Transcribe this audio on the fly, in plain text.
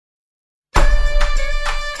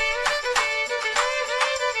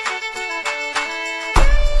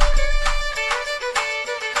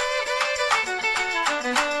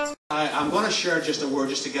going to share just a word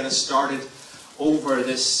just to get us started over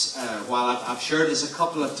this. Well, I've shared this a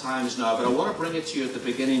couple of times now, but I want to bring it to you at the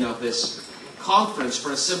beginning of this conference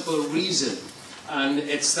for a simple reason. And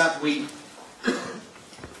it's that we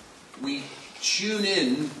tune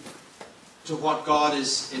in to what God is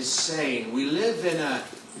saying. We live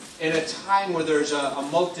in a time where there's a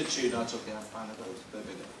multitude. That's okay, I'm fine about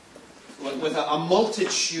it. With a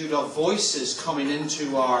multitude of voices coming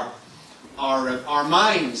into our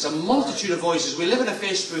minds, a multitude of voices. We live in a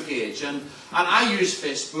Facebook age, and I use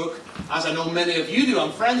Facebook, as I know many of you do.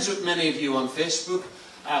 I'm friends with many of you on Facebook,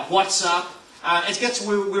 WhatsApp.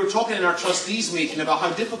 We were talking in our trustees meeting about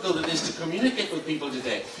how difficult it is to communicate with people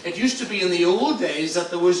today. It used to be in the old days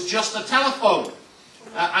that there was just a telephone.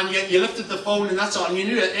 And you lifted the phone and that's all. And you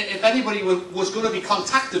knew if anybody was going to be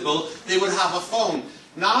contactable, they would have a phone.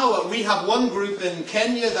 Now we have one group in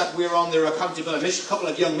Kenya that we're on their accountability, a couple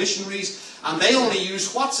of young missionaries, and they only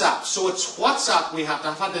use WhatsApp. So it's WhatsApp we have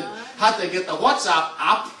to. Had to get the WhatsApp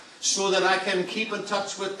app so that I can keep in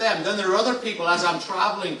touch with them. Then there are other people as I'm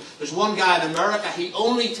traveling. There's one guy in America, he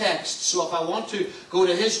only texts. So if I want to go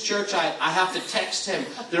to his church, I have to text him.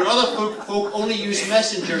 There are other folk only use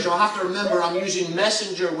Messenger, so I have to remember I'm using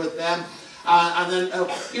Messenger with them. And then,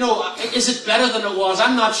 is it better than it was?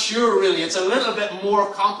 I'm not sure really. It's a little bit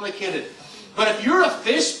more complicated. But if you're a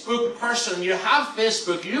Facebook person, you have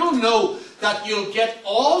Facebook, you'll know that you'll get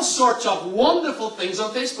all sorts of wonderful things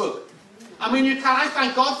on Facebook. I mean, I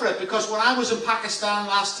thank God for it, because when I was in Pakistan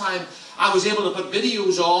last time, I was able to put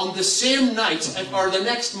videos on the same night or the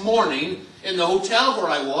next morning in the hotel where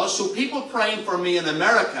I was. So people praying for me in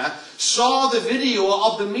America saw the video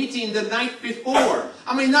of the meeting the night before.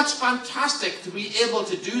 I mean, that's fantastic to be able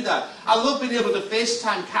to do that. I love being able to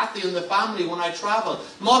FaceTime Kathy and the family when I travel.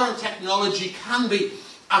 Modern technology can be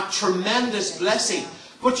a tremendous blessing.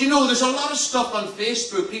 But there's a lot of stuff on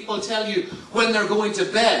Facebook. People tell you when they're going to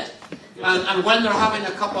bed. And when they're having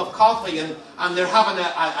a cup of coffee and they're having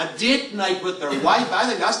a date night with their wife. I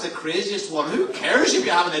think that's the craziest one. Who cares if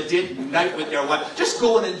you're having a date night with your wife? Just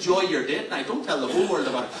go and enjoy your date night. Don't tell the whole world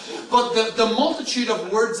about it. But the multitude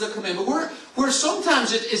of words that come in. But where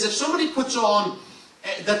sometimes it is if somebody puts on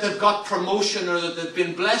that they've got promotion or that they've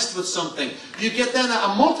been blessed with something, you get then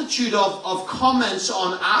a multitude of comments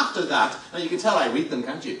on after that. Now you can tell I read them,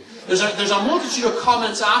 can't you? There's a multitude of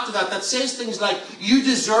comments after that says things like, you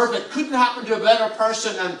deserve it, couldn't happen to a better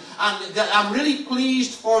person, and I'm really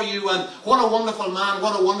pleased for you, and what a wonderful man,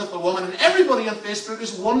 what a wonderful woman, and everybody on Facebook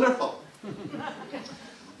is wonderful.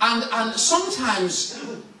 And sometimes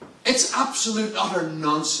it's absolute utter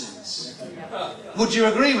nonsense. Would you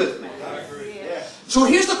agree with me? I agree. So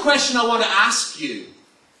here's the question I want to ask you.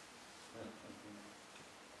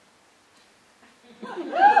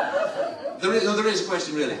 There is a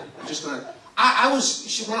question, really. I'm just going to.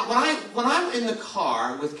 When I'm in the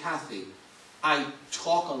car with Kathy, I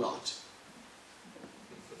talk a lot.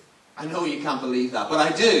 I know you can't believe that, but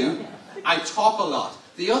I do. I talk a lot.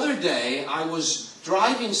 The other day, I was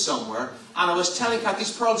driving somewhere, and I was telling Kathy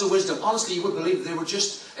these pearls of wisdom. Honestly, you wouldn't believe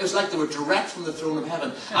it was like they were direct from the throne of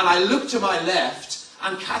heaven. And I looked to my left,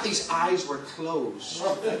 and Kathy's eyes were closed.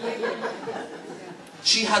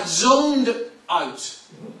 She had zoned out.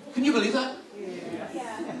 Can you believe that?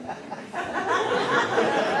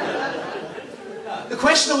 The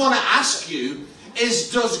question I want to ask you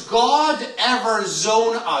is, does God ever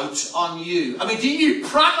zone out on you? I mean, do you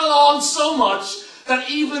prattle on so much that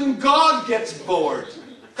even God gets bored?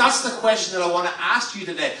 That's the question that I want to ask you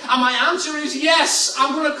today. And my answer is yes.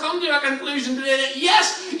 I'm going to come to a conclusion today that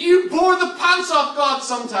yes, you bore the pants off God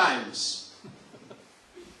sometimes.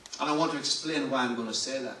 And I want to explain why I'm going to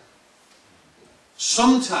say that.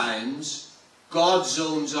 Sometimes God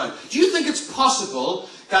zones out. Do you think it's possible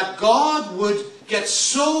that God would get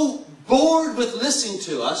so bored with listening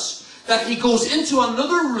to us that he goes into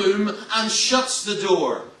another room and shuts the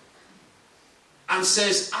door and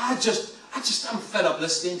says, I'm fed up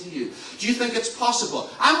listening to you? Do you think it's possible?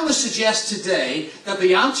 I'm going to suggest today that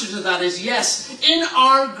the answer to that is yes. In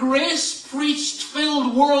our grace-preached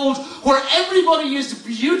filled world where everybody is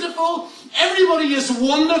beautiful, everybody is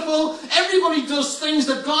wonderful, everybody does things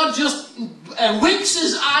that God just winks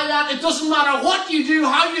his eye at. It doesn't matter what you do,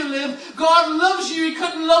 how you live. God loves you. He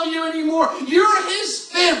couldn't love you anymore. You're his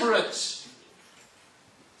favourite.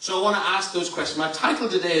 So I want to ask those questions. My title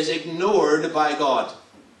today is Ignored by God.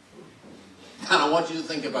 And I want you to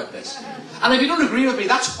think about this. And if you don't agree with me,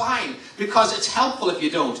 that's fine, because it's helpful if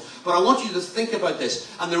you don't. But I want you to think about this.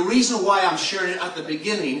 And the reason why I'm sharing it at the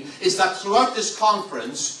beginning is that throughout this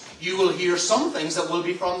conference, you will hear some things that will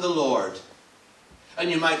be from the Lord. And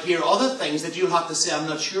you might hear other things that you'll have to say, I'm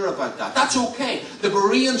not sure about that. That's okay. The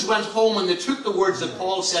Bereans went home and they took the words that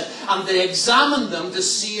Paul said and they examined them to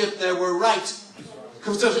see if they were right.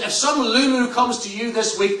 Because if some Lulu comes to you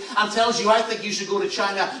this week and tells you, I think you should go to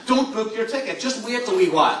China, don't book your ticket. Just wait a wee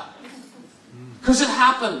while. Because it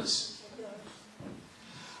happens.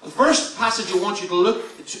 The first passage I want you to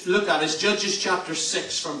look at is Judges chapter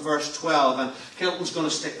 6 from verse 12. And Kelton's going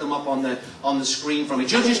to stick them up on the screen for me.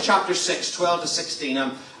 Judges chapter 6, 12 to 16.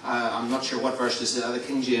 I'm not sure what verse this is, either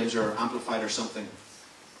King James or Amplified or something.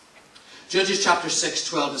 Judges chapter 6,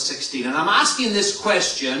 12 to 16. And I'm asking this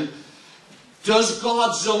question, does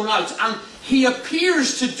God zone out? And he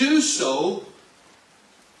appears to do so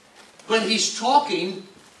when he's talking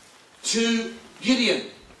to Gideon.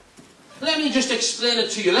 Let me just explain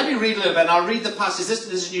it to you. Let me read a little bit. I'll read the passage. This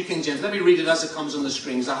is New King James. Let me read it as it comes on the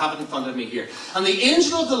screens. I have it in front of me here. And the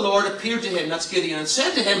angel of the Lord appeared to him, that's Gideon, and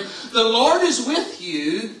said to him, the Lord is with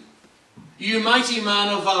you, you mighty man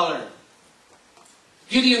of valor.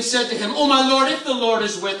 Gideon said to him, O my Lord, if the Lord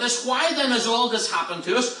is with us, why then has all this happened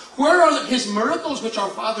to us? Where are his miracles which our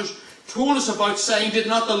fathers told us about, saying, did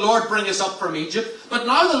not the Lord bring us up from Egypt? But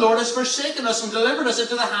now the Lord has forsaken us and delivered us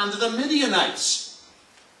into the hand of the Midianites.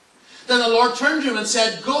 Then the Lord turned to him and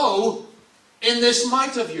said, go in this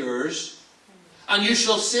might of yours, and you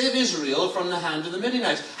shall save Israel from the hand of the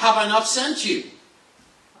Midianites. Have I not sent you?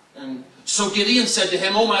 And so Gideon said to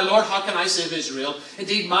him, O my Lord, how can I save Israel?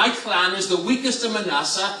 Indeed, my clan is the weakest in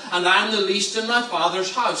Manasseh, and I am the least in my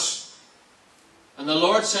father's house. And the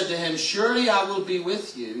Lord said to him, surely I will be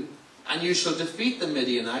with you, and you shall defeat the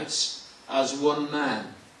Midianites as one man.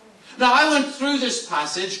 Now, I went through this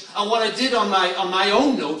passage, and what I did on my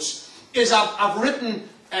own notes is I've written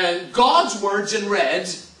God's words in red,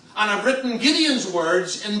 and I've written Gideon's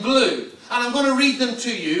words in blue. And I'm going to read them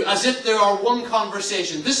to you as if they are one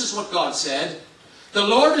conversation. This is what God said. The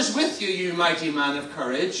Lord is with you, you mighty man of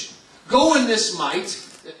courage. Go in this might,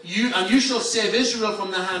 and you shall save Israel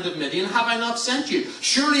from the hand of Midian. Have I not sent you?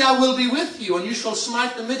 Surely I will be with you, and you shall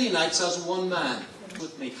smite the Midianites as one man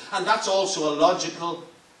with me. And that's also a logical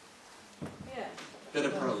bit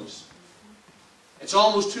of prose. It's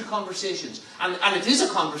almost two conversations. And it is a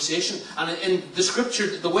conversation. And in the scripture,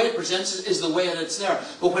 the way it presents it is the way that it's there.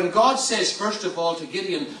 But when God says, first of all, to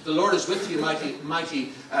Gideon, the Lord is with you,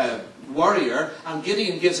 mighty warrior, and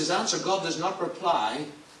Gideon gives his answer, God does not reply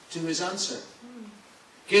to his answer.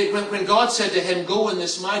 When God said to him, go in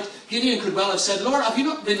this might, Gideon could well have said, Lord, have you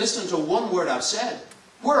not been listening to one word I've said?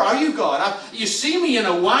 Where are you, God? You see me in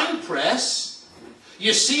a wine press.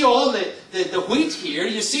 You see all the wheat here.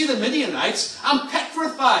 You see the Midianites. I'm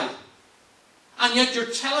petrified. And yet you're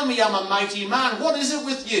telling me I'm a mighty man. What is it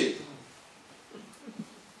with you?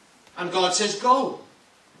 And God says, go.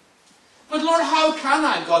 But Lord, how can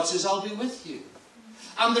I? God says, I'll be with you.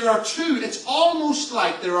 And there are two, it's almost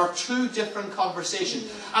like there are two different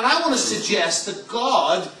conversations. And I want to suggest that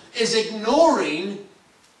God is ignoring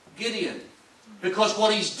Gideon. Because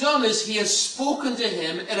what he's done is he has spoken to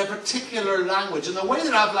him in a particular language. And the way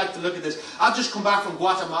that I'd like to look at this, I've just come back from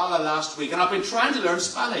Guatemala last week, and I've been trying to learn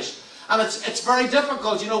Spanish. And it's very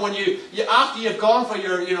difficult, when you after you've gone for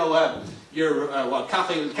your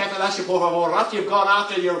café leche por favor, after you've gone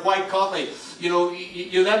after your white coffee,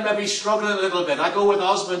 you then maybe struggling a little bit. I go with the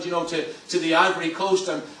husband, to the Ivory Coast,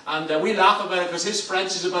 and we laugh about it because his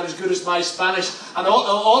French is about as good as my Spanish. And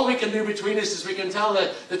all we can do between us is we can tell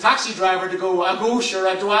the taxi driver to go à gauche or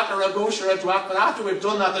à droite or à gauche or à droite. But after we've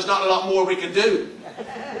done that, there's not a lot more we can do.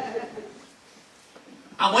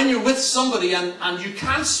 And when you're with somebody and you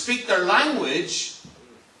can't speak their language,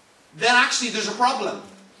 then actually there's a problem.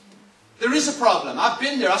 There is a problem. I've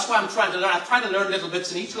been there. That's why I'm trying to learn. I try to learn little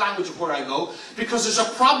bits in each language of where I go, because there's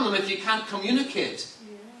a problem if you can't communicate.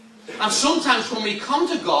 And sometimes when we come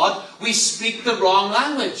to God, we speak the wrong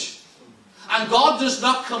language. And God does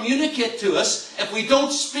not communicate to us if we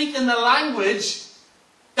don't speak in the language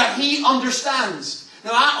that He understands.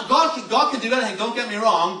 Now, God can do anything, don't get me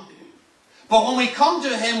wrong. But when we come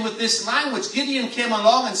to Him with this language, Gideon came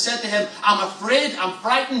along and said to him, I'm afraid, I'm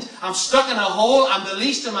frightened, I'm stuck in a hole, I'm the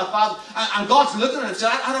least of my father. And God's looking at him and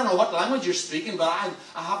said, I don't know what language you're speaking, but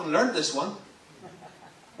I haven't learned this one.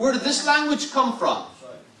 Where did this language come from?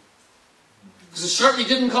 Because it certainly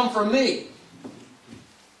didn't come from me.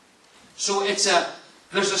 So there's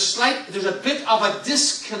a bit of a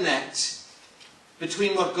disconnect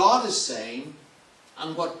between what God is saying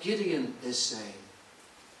and what Gideon is saying.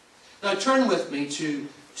 Now turn with me to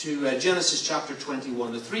Genesis chapter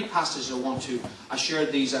 21. The three passages I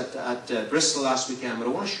shared these at Bristol last weekend, but I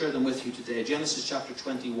want to share them with you today. Genesis chapter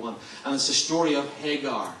 21, and it's the story of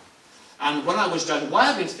Hagar. And when I was down, why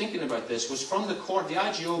I've been thinking about this was from the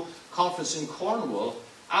IGO conference in Cornwall.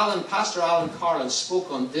 Pastor Alan Carlin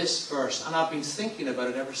spoke on this verse, and I've been thinking about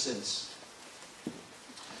it ever since.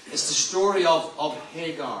 It's the story of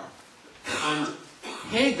Hagar. And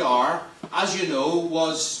Hagar, as you know,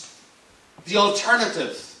 was the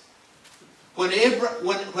alternative. When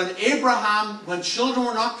children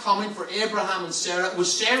were not coming for Abraham and Sarah, it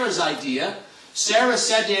was Sarah's idea. Sarah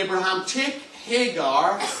said to Abraham, take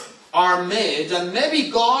Hagar, our maid, and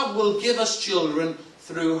maybe God will give us children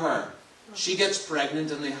through her. She gets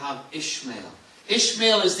pregnant and they have Ishmael.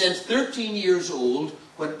 Ishmael is then 13 years old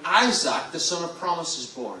when Isaac, the son of promise, is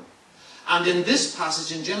born. And in this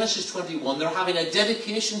passage in Genesis 21, they're having a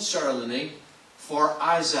dedication ceremony for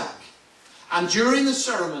Isaac. And during the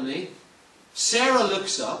ceremony, Sarah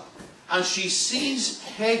looks up and she sees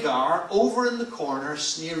Hagar over in the corner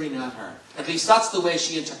sneering at her. At least that's the way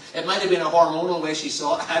she it might have been a hormonal way she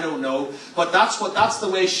saw it, I don't know. But that's the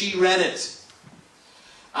way she read it.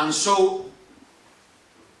 And so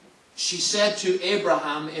she said to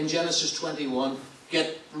Abraham in Genesis 21,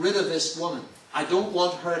 get rid of this woman. I don't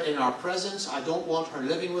want her in our presence. I don't want her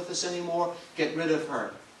living with us anymore. Get rid of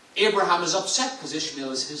her. Abraham is upset because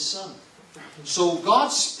Ishmael is his son. So God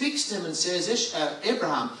speaks to him and says,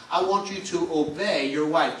 Abraham, I want you to obey your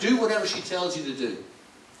wife. Do whatever she tells you to do.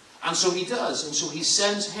 And so he does. And so he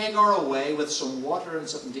sends Hagar away with some water and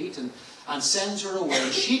something to eat and sends her away.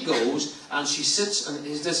 And she goes and she sits, and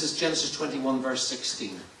this is Genesis 21 verse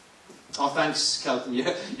 16. Oh, thanks, Kelton.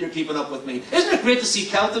 You're keeping up with me. Isn't it great to see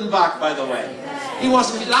Kelton back, by the way? He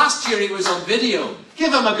wasn't. Last year he was on video.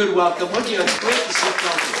 Give him a good welcome, would you? It's great to see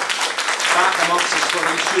Kelton back amongst us where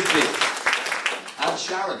he should be. And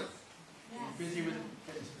Sharon.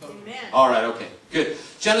 Amen. All right, okay, good.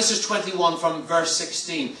 Genesis 21 from verse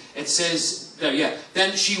 16. It says,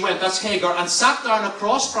 then she went, that's Hagar, and sat down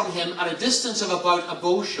across from him at a distance of about a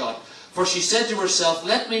bow shot. For she said to herself,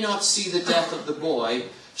 let me not see the death of the boy.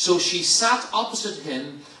 So she sat opposite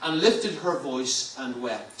him and lifted her voice and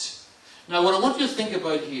wept. Now what I want you to think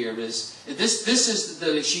about here is,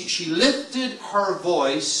 she lifted her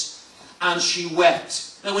voice and she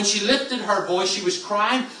wept. Now when she lifted her voice, she was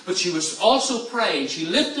crying, but she was also praying. She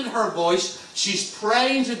lifted her voice, she's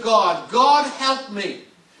praying to God, God help me.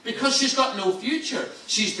 Because she's got no future.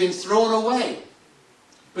 She's been thrown away.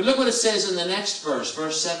 But look what it says in the next verse,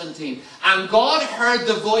 verse 17. And God heard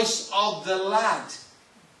the voice of the lad.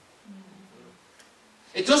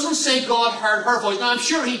 It doesn't say God heard her voice. Now I'm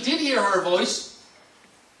sure he did hear her voice,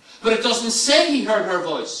 but it doesn't say he heard her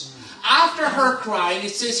voice. After her crying, it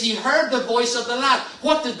says he heard the voice of the lad.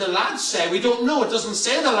 What did the lad say? We don't know. It doesn't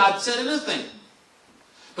say the lad said anything.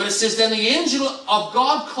 But it says, then the angel of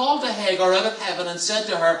God called to Hagar out of heaven and said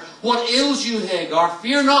to her, what ails you, Hagar?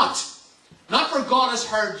 Fear not. Not for God has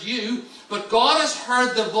heard you, but God has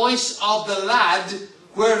heard the voice of the lad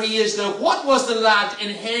where he is. Now, what was the lad in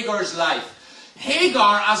Hagar's life?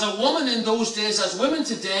 Hagar, as a woman in those days, as women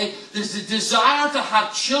today, there's the desire to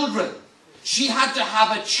have children. She had to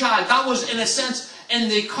have a child. That was, in a sense, in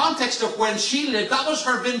the context of when she lived, that was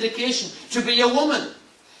her vindication, to be a woman.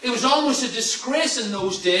 It was almost a disgrace in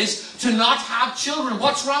those days to not have children.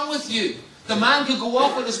 What's wrong with you? The man could go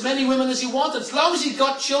off with as many women as he wanted, as long as he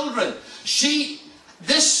got children.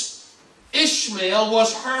 This Ishmael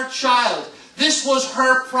was her child. This was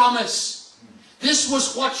her promise. This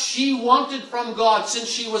was what she wanted from God since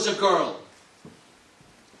she was a girl.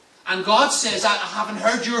 And God says, I haven't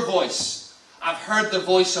heard your voice. I've heard the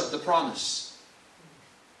voice of the promise.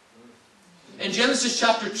 In Genesis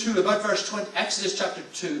chapter 2, about verse 20, Exodus chapter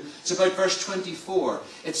 2, it's about verse 24.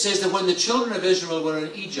 It says that when the children of Israel were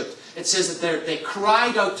in Egypt, it says that they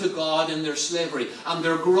cried out to God in their slavery, and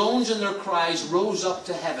their groans and their cries rose up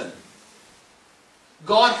to heaven.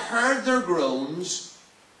 God heard their groans,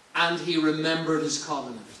 and he remembered his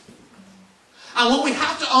covenant. And what we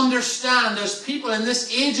have to understand as people in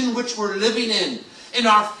this age in which we're living in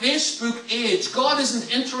our Facebook age, God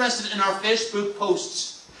isn't interested in our Facebook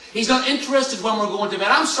posts. He's not interested when we're going to bed.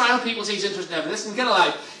 I'm sorry when people say he's interested in heaven. Listen, get a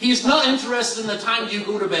life. He's not interested in the time you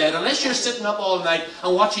go to bed. Unless you're sitting up all night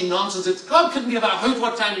and watching nonsense. God couldn't give a hoot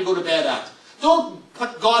what time you go to bed at. Don't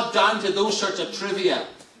put God down to those sorts of trivia.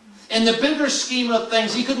 In the bigger scheme of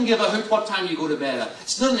things, he couldn't give a hoot what time you go to bed at.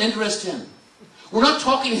 It doesn't interest him. We're not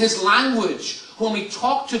talking his language when we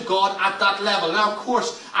talk to God at that level. Now, of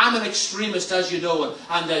course, I'm an extremist, as you know,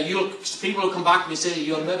 and people will come back to me and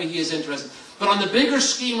say, maybe he is interested. But on the bigger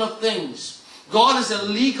scheme of things, God is a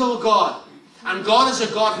legal God. And God is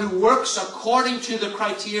a God who works according to the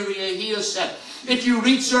criteria he has set. If you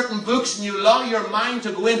read certain books and you allow your mind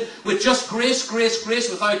to go in with just grace, grace, grace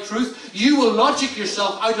without truth, you will logic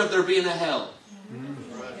yourself out of there being a hell.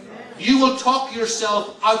 You will talk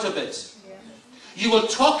yourself out of it. You will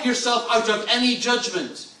talk yourself out of any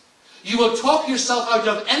judgment. You will talk yourself out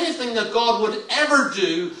of anything that God would ever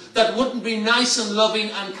do that wouldn't be nice and loving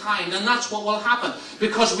and kind. And that's what will happen.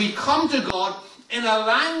 Because we come to God in a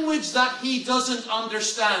language that He doesn't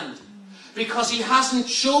understand. Because He hasn't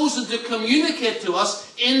chosen to communicate to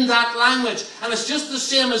us in that language. And it's just the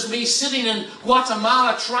same as me sitting in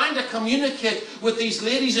Guatemala trying to communicate with these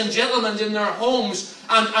ladies and gentlemen in their homes,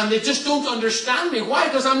 and they just don't understand me. Why?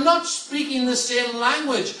 Because I'm not speaking the same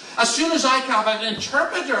language. As soon as I have an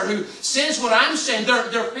interpreter who says what I'm saying,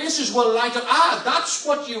 their faces will light up. Ah, that's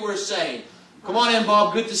what you were saying. Come on in,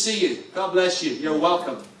 Bob. Good to see you. God bless you. You're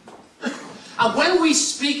welcome. And when we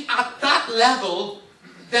speak at that level,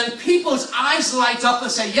 then people's eyes light up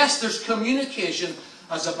and say, yes, there's communication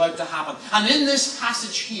that's about to happen. And in this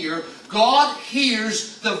passage here, God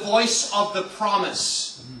hears the voice of the promise.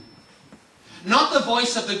 Not the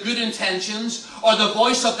voice of the good intentions or the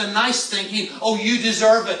voice of the nice thinking, oh, you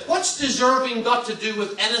deserve it. What's deserving got to do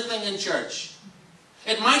with anything in church?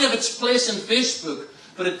 It might have its place in Facebook,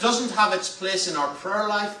 but it doesn't have its place in our prayer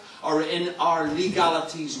life or in our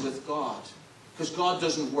legalities with God. Because God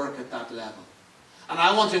doesn't work at that level. And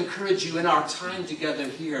I want to encourage you in our time together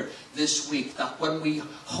here this week, that when we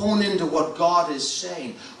hone into what God is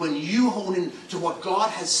saying, when you hone into what God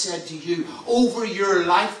has said to you over your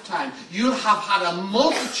lifetime, you'll have had a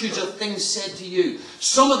multitude of things said to you.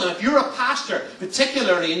 Some of them, if you're a pastor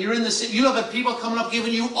particularly, and you're in the city, you'll have had people coming up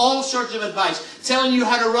giving you all sorts of advice, telling you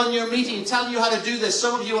how to run your meeting, telling you how to do this.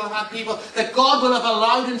 Some of you will have people that God will have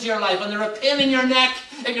allowed into your life, and they're a pain in your neck,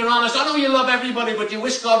 if you're honest. I know you love everybody, but you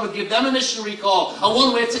wish God would give them a missionary call, a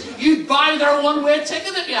one-way ticket. You'd buy their one-way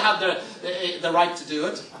ticket if you had the right to do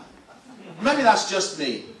it. Maybe that's just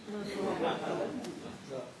me.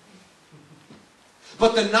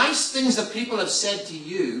 But the nice things that people have said to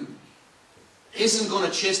you isn't going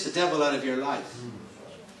to chase the devil out of your life.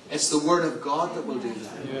 It's the Word of God that will do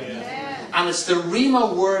that. Yeah. And it's the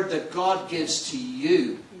Rhema word that God gives to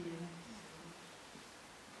you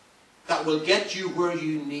that will get you where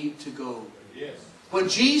you need to go. Yes. When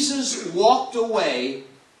Jesus walked away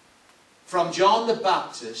from John the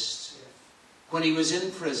Baptist when he was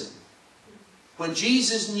in prison, when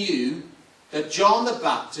Jesus knew that John the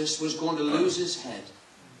Baptist was going to lose his head,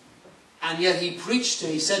 and yet he preached to,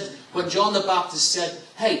 he said, when John the Baptist said,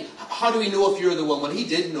 hey, how do we know if you're the one? Well, he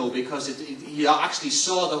did know, because he actually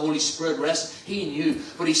saw the Holy Spirit rest. He knew.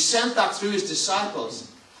 But he sent that through his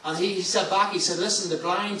disciples. And he said back, he said, listen, the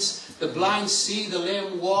blind see, the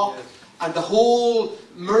lame walk, and the whole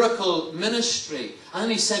miracle ministry. And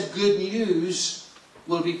then he said, good news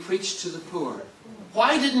will be preached to the poor.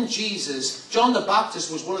 Why didn't Jesus, John the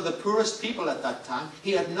Baptist was one of the poorest people at that time.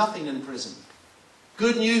 He had nothing in prison.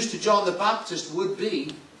 Good news to John the Baptist would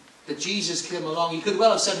be that Jesus came along. He could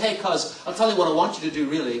well have said, hey, cuz, I'll tell you what I want you to do,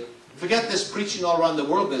 really. Forget this preaching all around the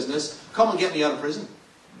world business. Come and get me out of prison.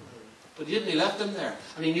 But he didn't. He left him there.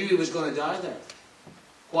 And he knew he was going to die there.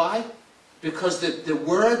 Why? Because the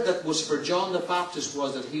word that was for John the Baptist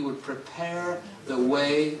was that he would prepare the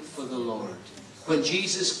way for the Lord. When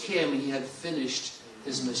Jesus came, he had finished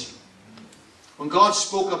his mission. When God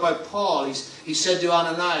spoke about Paul, he said to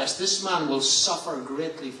Ananias, this man will suffer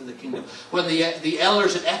greatly for the kingdom. When the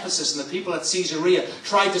elders at Ephesus and the people at Caesarea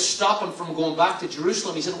tried to stop him from going back to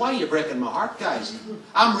Jerusalem, he said, why are you breaking my heart, guys?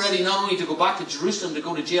 I'm ready not only to go back to Jerusalem, to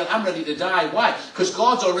go to jail, I'm ready to die. Why? Because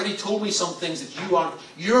God's already told me some things that you aren't.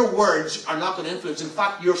 Your words are not going to influence. In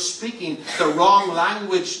fact, you're speaking the wrong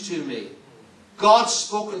language to me. God's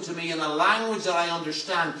spoken to me in a language that I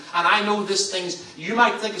understand, and I know these things. You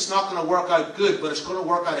might think it's not going to work out good, but it's going to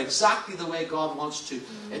work out exactly the way God wants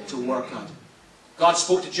it to work out. God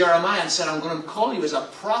spoke to Jeremiah and said, I'm going to call you as a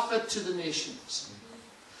prophet to the nations.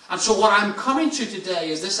 And so what I'm coming to today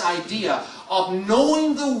is this idea of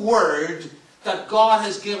knowing the word that God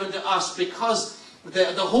has given to us, because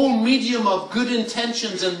the whole medium of good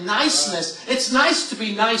intentions and niceness. It's nice to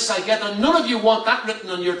be nice, I get, and none of you want that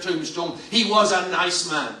written on your tombstone. He was a nice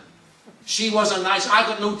man. She was a nice... I've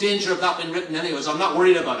got no danger of that being written anyways. I'm not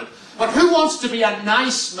worried about it. But who wants to be a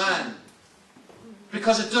nice man?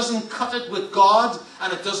 Because it doesn't cut it with God,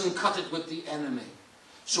 and it doesn't cut it with the enemy.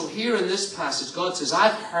 So here in this passage, God says,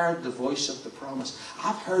 I've heard the voice of the promise.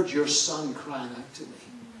 I've heard your son crying out to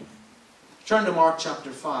me. Turn to Mark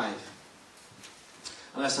chapter 5.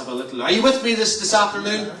 And let's have a little... Are you with me this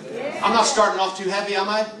afternoon? Yeah. I'm not starting off too heavy, am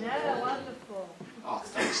I? No, wonderful. Oh,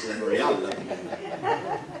 thanks, Maria.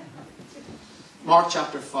 Mark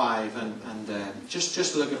chapter 5, and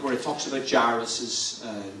just look at where it talks about Jairus'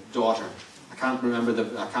 daughter. I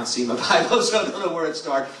can't see my Bible, so I don't know where it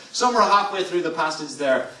starts. Somewhere halfway through the passage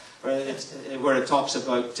there, where it talks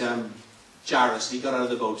about Jairus. He got out of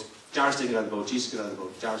the boat. Jairus didn't get out of the boat. Jesus got out of the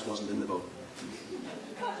boat. Jairus wasn't in the boat.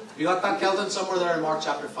 You got that, Kelton? Somewhere there in Mark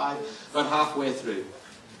chapter 5, about halfway through.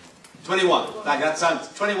 21.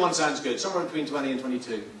 21 sounds good. Somewhere between 20 and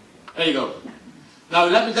 22. There you go. Now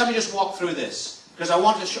let me just walk through this, because I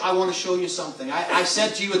want to show you something. I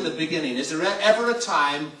said to you at the beginning, is there ever a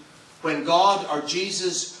time when God or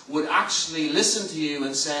Jesus would actually listen to you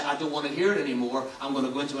and say, I don't want to hear it anymore, I'm going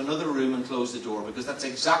to go into another room and close the door? Because that's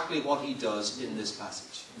exactly what he does in this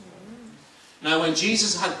passage. Now when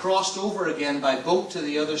Jesus had crossed over again by boat to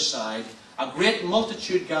the other side, a great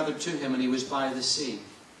multitude gathered to him, and he was by the sea.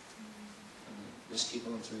 Just keep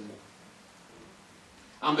on through there.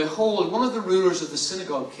 And behold, one of the rulers of the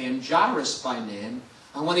synagogue came, Jairus by name,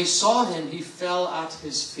 and when he saw him, he fell at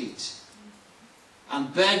his feet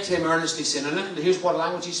and begged him earnestly, saying, and look, here's what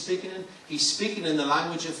language he's speaking in. He's speaking in the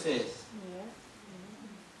language of faith.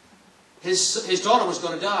 His daughter was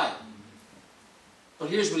going to die. But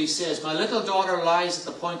here's what he says, my little daughter lies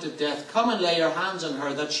at the point of death. Come and lay your hands on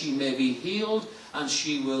her, that she may be healed, and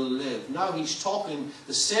she will live. Now he's talking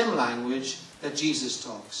the same language that Jesus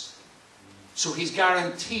talks. So he's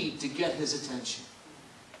guaranteed to get his attention.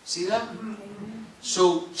 See that?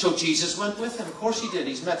 So Jesus went with him. Of course he did.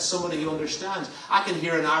 He's met somebody who understands. I can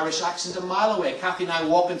hear an Irish accent a mile away. Kathy and I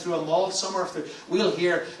walking through a mall somewhere, we'll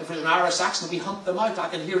hear, if there's an Irish accent, we hunt them out. I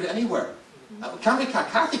can hear it anywhere. Kathy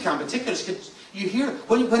can, particularly. You hear,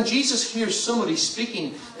 when Jesus hears somebody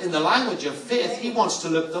speaking in the language of faith, he wants to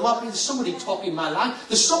look them up. There's somebody talking my language.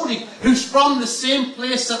 There's somebody who's from the same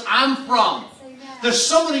place that I'm from. There's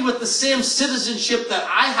somebody with the same citizenship that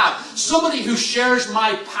I have. Somebody who shares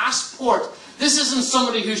my passport. This isn't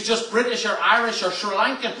somebody who's just British or Irish or Sri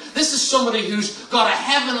Lankan. This is somebody who's got a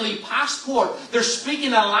heavenly passport. They're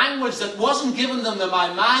speaking a language that wasn't given them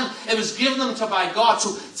by man. It was given them by God.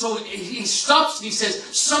 So he stops and he says,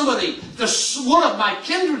 somebody, there's one of my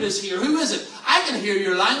kindred is here. Who is it? I can hear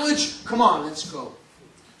your language. Come on, let's go.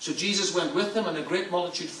 So Jesus went with them, and a great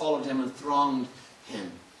multitude followed him and thronged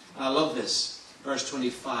him. And I love this. Verse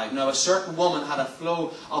 25. Now a certain woman had a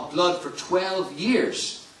flow of blood for 12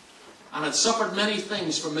 years. And had suffered many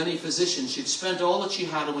things from many physicians. She had spent all that she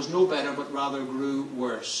had and was no better, but rather grew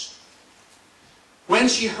worse. When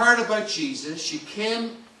she heard about Jesus, she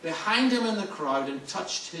came behind him in the crowd and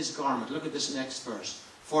touched his garment. Look at this next verse.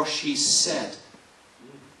 For she said.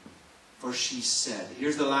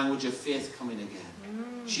 Here's the language of faith coming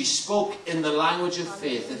again. She spoke in the language of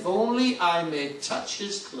faith. If only I may touch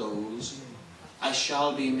his clothes, I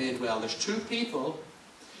shall be made well. There's two people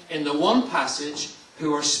in the one passage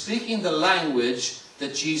who are speaking the language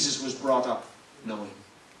that Jesus was brought up knowing.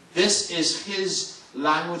 This is his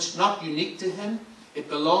language, not unique to him. It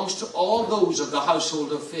belongs to all those of the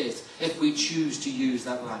household of faith, if we choose to use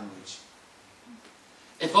that language.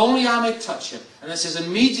 If only I may touch him. And it says,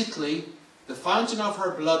 immediately the fountain of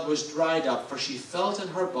her blood was dried up, for she felt in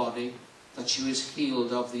her body that she was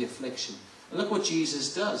healed of the affliction. And look what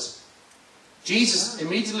Jesus does. Jesus,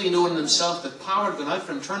 immediately knowing himself that power had gone out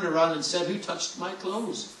from him, turned around and said, who touched my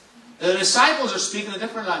clothes? The disciples are speaking a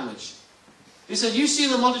different language. He said, you see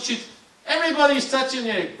the multitude, everybody's touching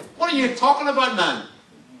you. What are you talking about, man?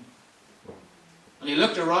 And he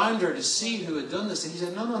looked around her to see who had done this, and he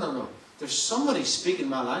said, no. There's somebody speaking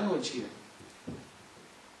my language here.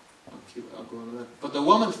 I'll go on a bit. But the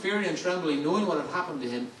woman, fearing and trembling, knowing what had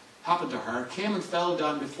happened to her, came and fell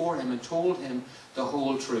down before him and told him the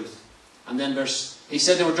whole truth. And then he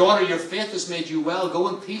said to her, daughter, your faith has made you well. Go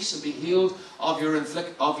in peace and be healed of your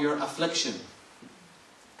affliction.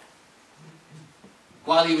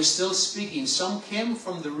 While he was still speaking, some came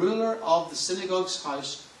from the ruler of the synagogue's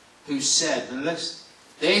house who said, and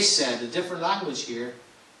they said, a different language here,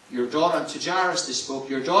 your daughter, and to Jairus they spoke,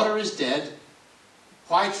 your daughter is dead.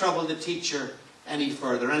 Why trouble the teacher any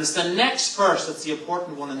further? And it's the next verse that's the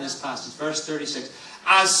important one in this passage, verse 36.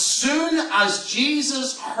 As soon as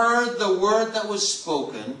Jesus heard the word that was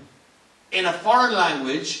spoken in a foreign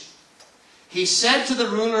language, he said to the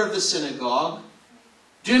ruler of the synagogue,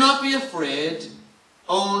 do not be afraid,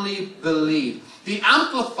 only believe. The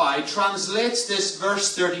Amplified translates this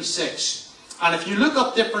verse 36. And if you look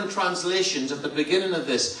up different translations at the beginning of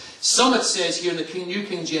this, some it says here in the New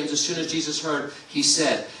King James, as soon as Jesus heard, he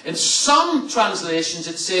said. In some translations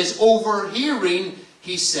it says, overhearing,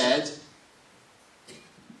 he said.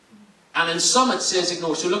 And in some it says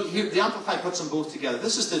ignore. So look here, the Amplified puts them both together.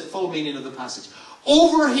 This is the full meaning of the passage.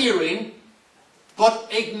 Overhearing, but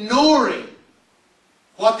ignoring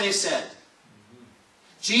what they said.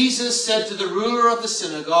 Jesus said to the ruler of the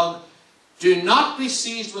synagogue, "Do not be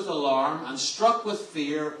seized with alarm and struck with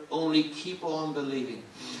fear, only keep on believing."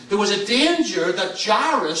 There was a danger that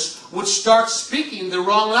Jairus would start speaking the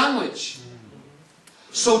wrong language.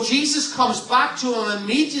 So Jesus comes back to him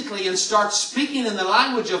immediately and starts speaking in the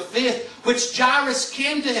language of faith, which Jairus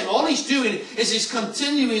came to him. All he's doing is he's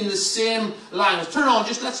continuing the same language. Turn on,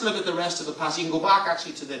 just let's look at the rest of the passage. You can go back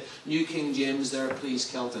actually to the New King James there, please,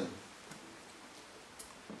 Kelton.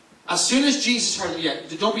 As soon as Jesus heard,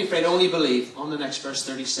 don't be afraid, only believe, on the next verse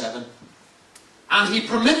 37. And he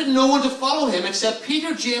permitted no one to follow him except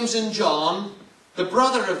Peter, James, and John, the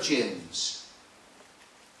brother of James.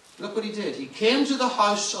 Look what he did. He came to the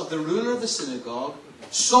house of the ruler of the synagogue,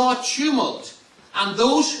 saw a tumult, and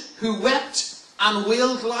those who wept and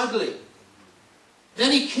wailed loudly.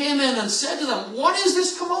 Then he came in and said to them, "What is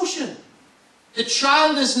this commotion? The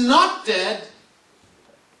child is not dead,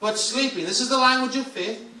 but sleeping." This is the language of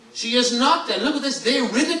faith. She is not dead. Look at this. They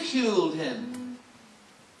ridiculed him.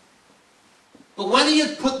 But when he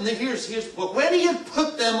had put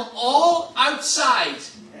them all outside,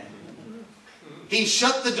 he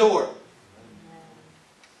shut the door.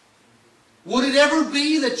 Would it ever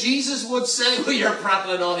be that Jesus would say, "Well, you're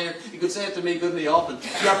prattling on here." He could say it to me, couldn't he, often?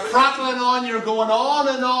 "You're prattling on, you're going on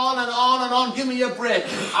and on and on and on. Give me a break.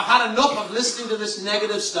 I've had enough of listening to this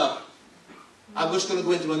negative stuff. I'm just going to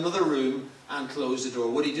go into another room and close the door."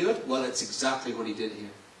 Would he do it? Well, it's exactly what he did here.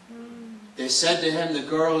 They said to him,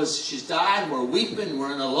 she's died, we're weeping,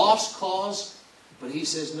 we're in a lost cause. But he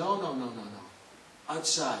says, no.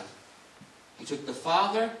 Outside. He took the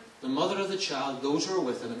father, the mother of the child, those who were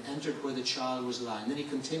with him, and entered where the child was lying. Then he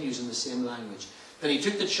continues in the same language. Then he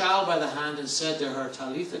took the child by the hand and said to her,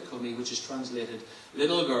 "Talitha cumi," which is translated,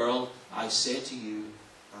 "Little girl, I say to you,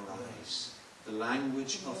 arise." The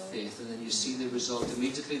language of faith. And then you see the result.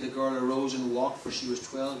 Immediately the girl arose and walked, for she was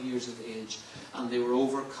 12 years of age, and they were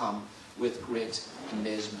overcome with great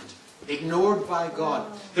amazement. Ignored by God.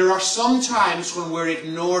 There are some times when we're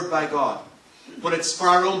ignored by God, but it's for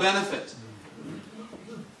our own benefit.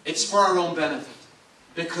 It's for our own benefit.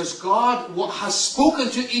 Because God has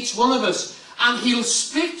spoken to each one of us, and He'll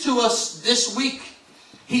speak to us this week.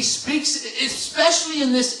 He speaks, especially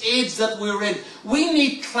in this age that we're in. We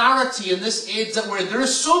need clarity in this age that we're in. There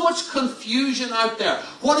is so much confusion out there.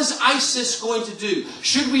 What is ISIS going to do?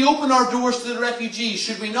 Should we open our doors to the refugees?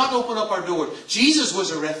 Should we not open up our doors? Jesus was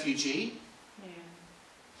a refugee.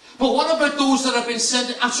 But what about those that have been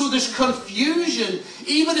sent? And so there's confusion.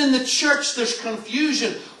 Even in the church, there's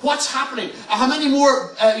confusion. What's happening? How many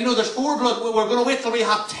more? There's 4 blood. We're going to wait till we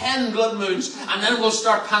have 10 blood moons, and then we'll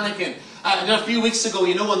start panicking. And a few weeks ago,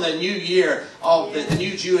 in the new year of the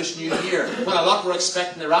new Jewish New Year, when a lot were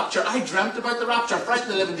expecting the rapture, I dreamt about the rapture.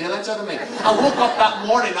 Frightened the living daylights out of me. I woke up that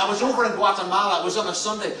morning. I was over in Guatemala. It was on a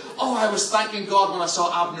Sunday. Oh, I was thanking God when I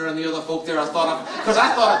saw Abner and the other folk there. Because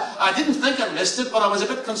I didn't think I missed it, but I was a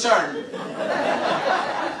bit concerned.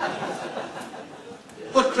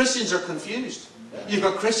 But Christians are confused. You've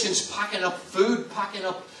got Christians packing up food, packing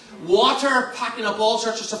up water, packing up all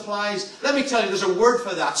sorts of supplies. Let me tell you, there's a word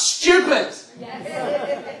for that. Stupid!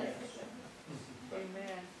 Yes.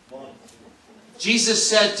 Jesus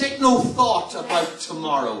said, take no thought about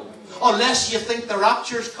tomorrow, unless you think the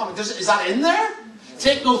rapture's coming. Is that in there?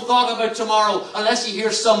 Take no thought about tomorrow, unless you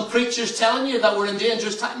hear some preachers telling you that we're in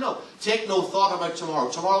dangerous time. No, take no thought about tomorrow.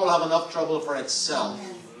 Tomorrow will have enough trouble for itself.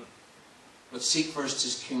 But seek first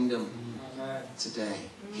His kingdom today.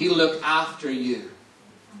 He'll look after you.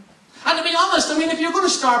 And to be honest, if you're going to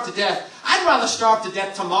starve to death, I'd rather starve to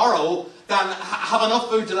death tomorrow than have enough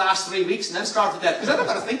food to last 3 weeks and then starve to death. Because I've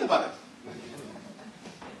got to think about it.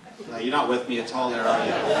 Now, you're not with me at all there, are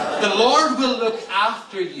you? The Lord will look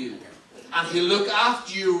after you. And He'll look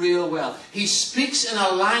after you real well. He speaks in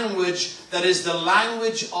a language that is the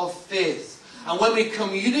language of faith. And when we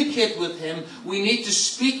communicate with Him, we need to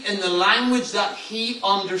speak in the language that He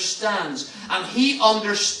understands. And He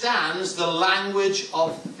understands the language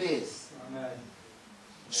of faith. Amen.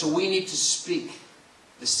 So we need to speak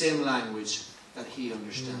the same language that He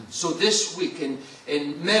understands. So this week,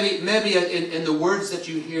 maybe in the words that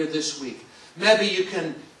you hear this week, maybe you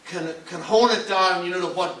can hone it down, to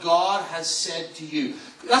what God has said to you.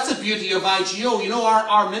 That's the beauty of IGO.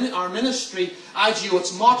 Our ministry, IGO,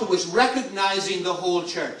 its motto is recognizing the whole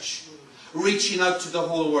church. Reaching out to the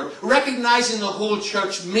whole world. Recognizing the whole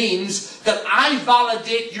church means that I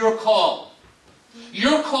validate your call.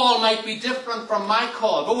 Your call might be different from my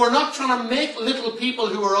call, but we're not trying to make little people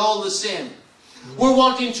who are all the same. We're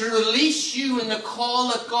wanting to release you in the call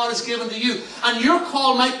that God has given to you. And your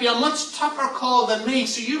call might be a much tougher call than me.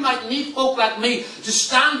 So you might need folk like me to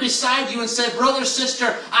stand beside you and say, brother,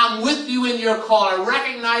 sister, I'm with you in your call. I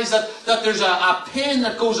recognize that there's a pain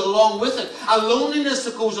that goes along with it, a loneliness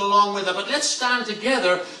that goes along with it. But let's stand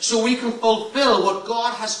together so we can fulfill what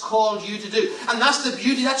God has called you to do. And that's the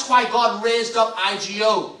beauty. That's why God raised up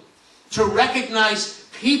IGO, to recognize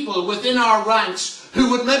people within our ranks who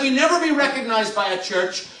would maybe never be recognized by a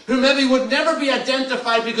church, who maybe would never be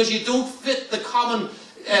identified because you don't fit the common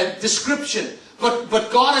description. But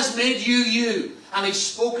God has made you you, and He's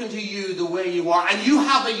spoken to you the way you are. And you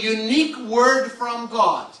have a unique word from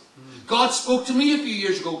God. God spoke to me a few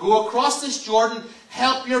years ago, go across this Jordan,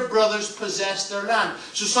 help your brothers possess their land.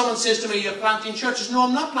 So someone says to me, you're planting churches. No,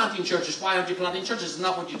 I'm not planting churches. Why aren't you planting churches? Isn't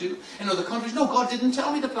that what you do in other countries? No, God didn't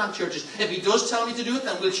tell me to plant churches. If He does tell me to do it,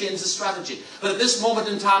 then we'll change the strategy. But at this moment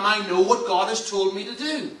in time, I know what God has told me to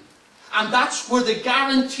do. And that's where the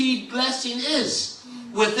guaranteed blessing is.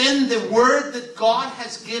 Within the word that God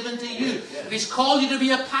has given to you. If He's called you to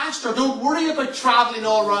be a pastor, don't worry about traveling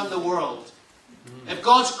all around the world. If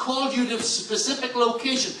God's called you to a specific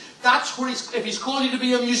location, that's where if He's called you to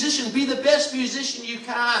be a musician, be the best musician you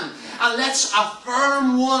can. And let's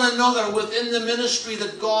affirm one another within the ministry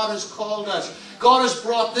that God has called us. God has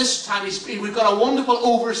brought this time, we've got a wonderful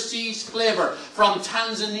overseas flavour from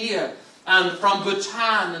Tanzania, and from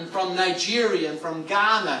Bhutan, and from Nigeria, and from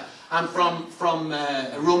Ghana, and from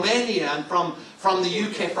Romania, and from the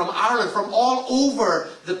UK, from Ireland, from all over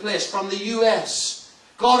the place, from the US.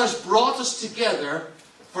 God has brought us together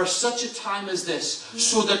for such a time as this,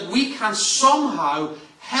 so that we can somehow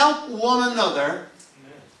help one another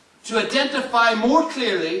to identify more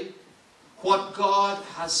clearly what God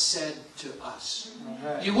has said to us.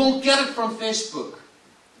 You won't get it from Facebook,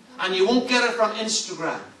 and you won't get it from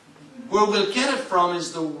Instagram. Where we'll get it from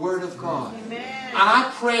is the Word of God. And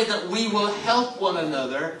I pray that we will help one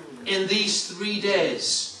another in these 3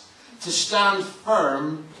 days to stand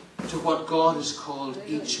firm to what God has called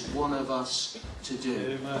each one of us to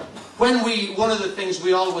do. One of the things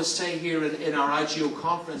we always say here in our IGO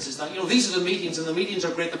conference is that, these are the meetings, and the meetings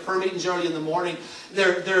are great. The prayer meetings early in the morning.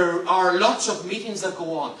 There are lots of meetings that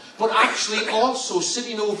go on. But actually also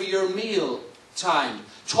sitting over your meal time,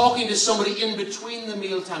 talking to somebody in between the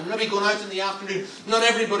meal time, maybe going out in the afternoon. Not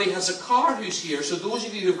everybody has a car who's here, so those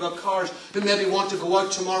of you who've got cars who maybe want to go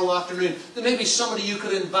out tomorrow afternoon, there may be somebody you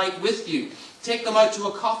could invite with you. Take them out to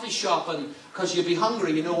a coffee shop, and because you'll be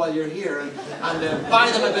hungry, while you're here, and buy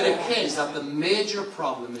them a bit of cakes. That the major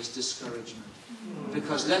problem is discouragement.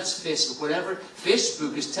 Because let's face it, whatever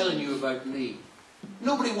Facebook is telling you about me,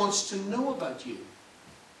 nobody wants to know about you.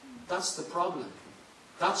 That's the problem.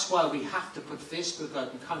 That's why we have to put Facebook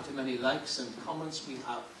out and count how many likes and comments we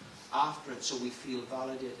have after it, so we feel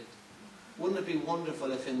validated. Wouldn't it be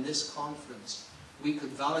wonderful if in this conference we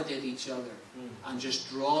could validate each other and just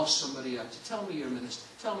draw somebody out to tell me your ministry,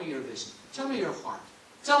 tell me your vision, tell me your heart,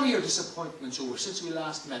 tell me your disappointments over since we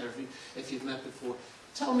last met, or if you've met before.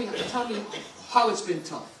 Tell me how it's been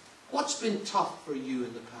tough. What's been tough for you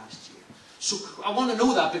in the past year? So I want to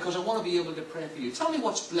know that, because I want to be able to pray for you. Tell me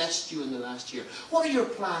what's blessed you in the last year. What are your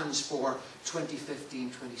plans for 2015,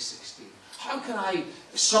 2016? How can I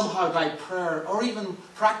somehow by prayer, or even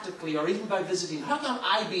practically, or even by visiting, how can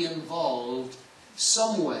I be involved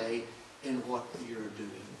some way in what you're doing?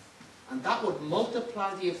 And that would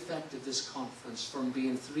multiply the effect of this conference from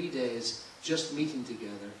being 3 days just meeting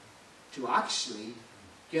together to actually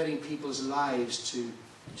getting people's lives to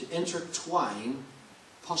intertwine,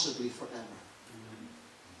 possibly forever.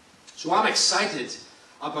 So I'm excited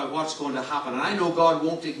about what's going to happen. And I know God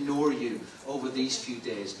won't ignore you over these few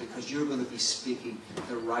days, because you're going to be speaking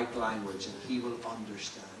the right language, and He will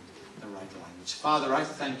understand the right language. Father, I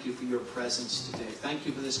thank you for your presence today. Thank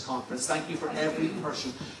you for this conference. Thank you for every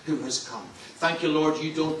person who has come. Thank you, Lord,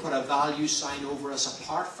 you don't put a value sign over us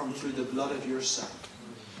apart from through the blood of your Son.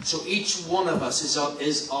 So each one of us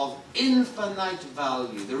is of infinite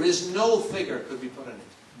value. There is no figure could be put in it.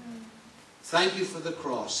 Thank you for the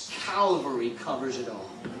cross. Calvary covers it all.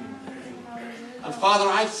 And Father,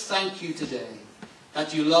 I thank you today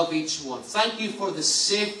that you love each one. Thank you for the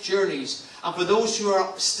safe journeys. And for those who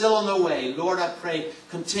are still on the way, Lord, I pray,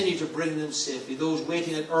 continue to bring them safely. Those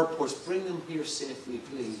waiting at airports, bring them here safely,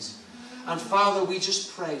 please. And Father, we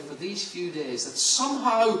just pray for these few days that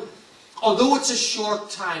somehow, although it's a short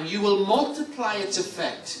time, you will multiply its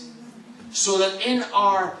effect, so that in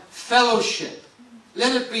our fellowship,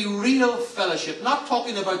 let it be real fellowship, not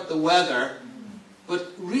talking about the weather,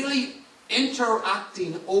 but really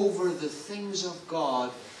interacting over the things of God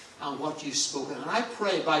and what you've spoken. And I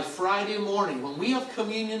pray by Friday morning, when we have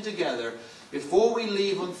communion together, before we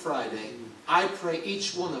leave on Friday, I pray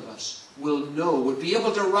each one of us will know, will be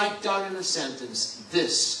able to write down in a sentence,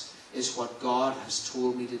 this is what God has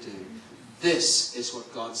told me to do. This is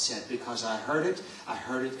what God said, because I heard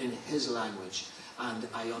it in His language, and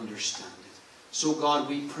I understand it. So God,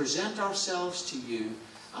 we present ourselves to you,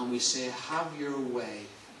 and we say, have your way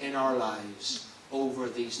in our lives over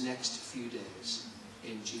these next few days.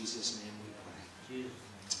 In Jesus' name we pray.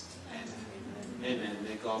 Amen. Amen.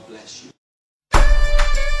 May God bless you.